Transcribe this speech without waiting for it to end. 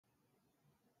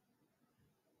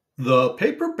The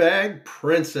Paper Bag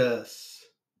Princess.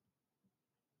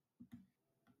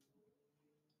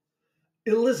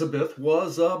 Elizabeth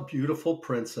was a beautiful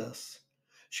princess.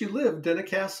 She lived in a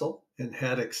castle and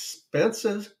had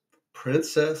expensive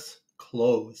princess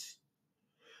clothes.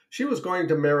 She was going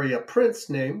to marry a prince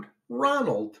named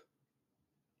Ronald.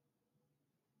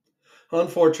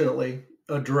 Unfortunately,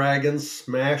 a dragon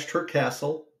smashed her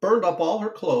castle, burned up all her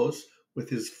clothes with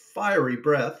his fiery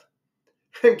breath,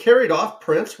 and carried off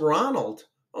Prince Ronald.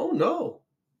 Oh no!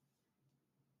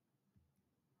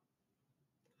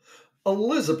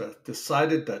 Elizabeth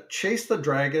decided to chase the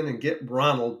dragon and get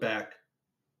Ronald back.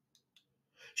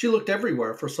 She looked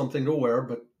everywhere for something to wear,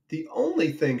 but the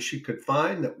only thing she could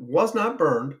find that was not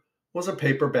burned was a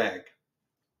paper bag.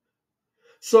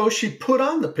 So she put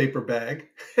on the paper bag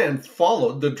and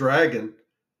followed the dragon.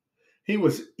 He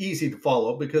was easy to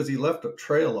follow because he left a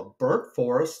trail of burnt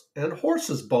forest and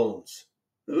horses' bones.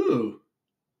 Ooh.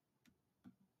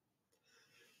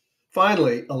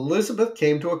 Finally, Elizabeth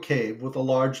came to a cave with a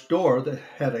large door that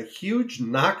had a huge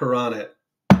knocker on it.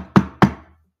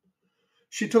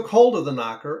 She took hold of the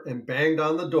knocker and banged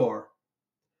on the door.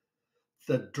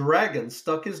 The dragon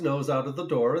stuck his nose out of the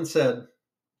door and said,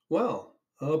 "Well,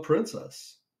 a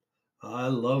princess. I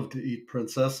love to eat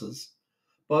princesses,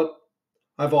 but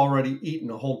I've already eaten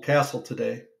a whole castle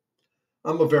today.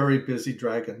 I'm a very busy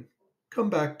dragon. Come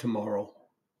back tomorrow."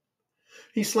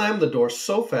 He slammed the door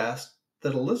so fast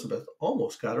that Elizabeth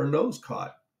almost got her nose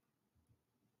caught.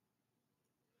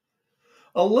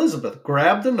 Elizabeth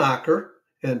grabbed the knocker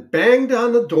and banged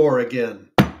on the door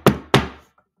again.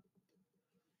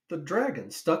 The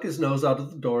dragon stuck his nose out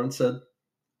of the door and said,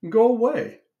 "Go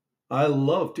away. I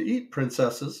love to eat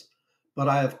princesses, but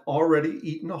I have already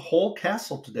eaten a whole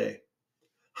castle today.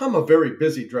 I'm a very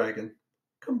busy dragon.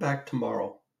 Come back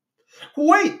tomorrow."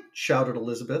 "Wait!" shouted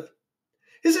Elizabeth.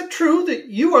 "Is it true that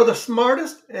you are the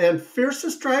smartest and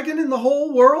fiercest dragon in the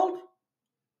whole world?"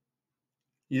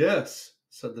 "Yes,"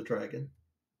 said the dragon.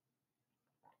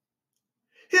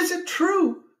 "Is it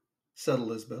true," said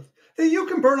Elizabeth, "that you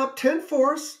can burn up 10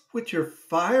 forests with your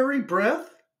fiery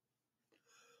breath?"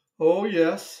 "Oh,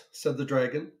 yes," said the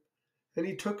dragon, and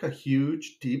he took a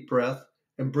huge, deep breath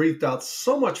and breathed out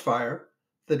so much fire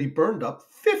that he burned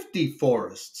up 50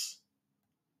 forests.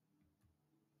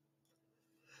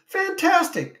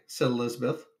 "Fantastic," said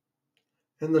Elizabeth,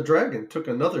 and the dragon took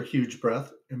another huge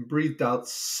breath and breathed out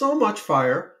so much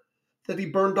fire that he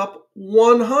burned up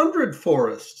 100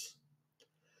 forests.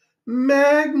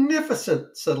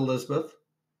 "Magnificent," said Elizabeth,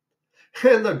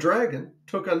 and the dragon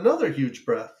took another huge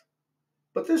breath,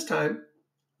 but this time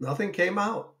nothing came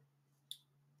out.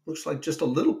 Looks like just a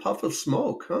little puff of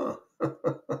smoke, huh?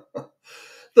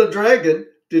 The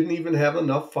dragon didn't even have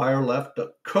enough fire left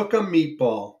to cook a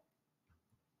meatball.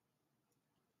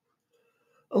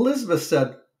 Elizabeth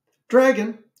said,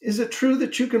 "Dragon, is it true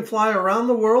that you can fly around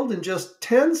the world in just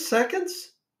 10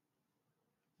 seconds?"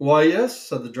 "Why, yes,"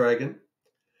 said the dragon,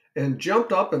 and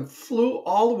jumped up and flew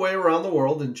all the way around the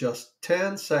world in just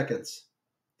 10 seconds.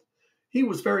 He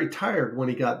was very tired when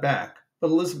he got back,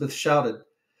 but Elizabeth shouted,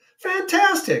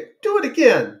 "Fantastic! Do it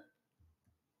again!"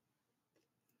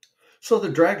 So the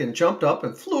dragon jumped up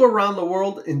and flew around the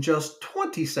world in just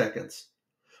 20 seconds.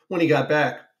 When he got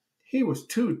back, he was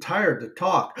too tired to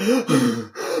talk.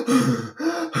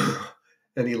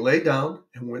 And he lay down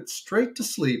and went straight to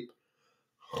sleep.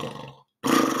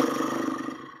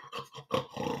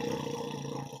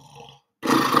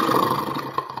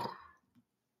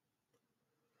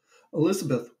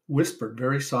 Elizabeth whispered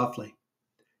very softly,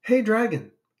 "Hey,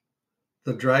 dragon."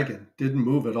 The dragon didn't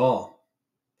move at all.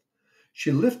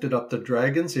 She lifted up the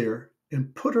dragon's ear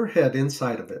and put her head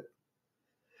inside of it.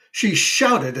 She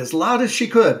shouted as loud as she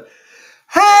could,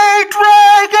 "Hey,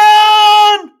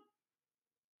 dragon!"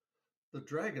 The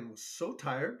dragon was so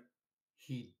tired,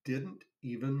 he didn't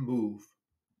even move.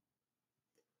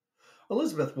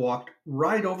 Elizabeth walked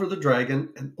right over the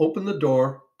dragon and opened the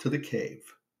door to the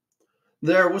cave.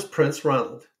 There was Prince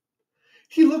Ronald.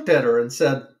 He looked at her and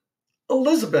said,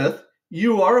 "Elizabeth,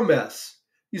 you are a mess.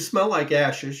 You smell like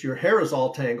ashes, your hair is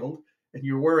all tangled, and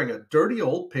you're wearing a dirty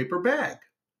old paper bag.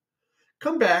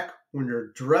 Come back when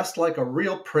you're dressed like a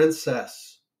real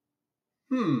princess."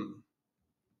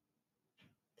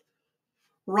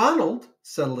 "Ronald,"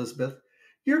 said Elizabeth,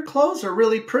 "your clothes are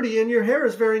really pretty and your hair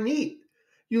is very neat.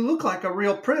 You look like a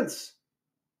real prince,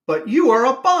 but you are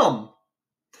a bum."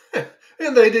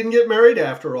 And they didn't get married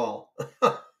after all.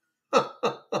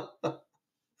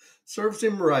 Serves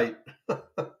him right.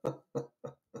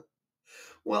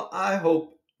 Well, I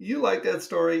hope you like that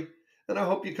story, and I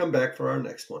hope you come back for our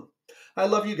next one. I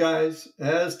love you guys.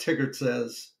 As Tigert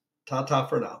says, ta-ta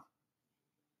for now.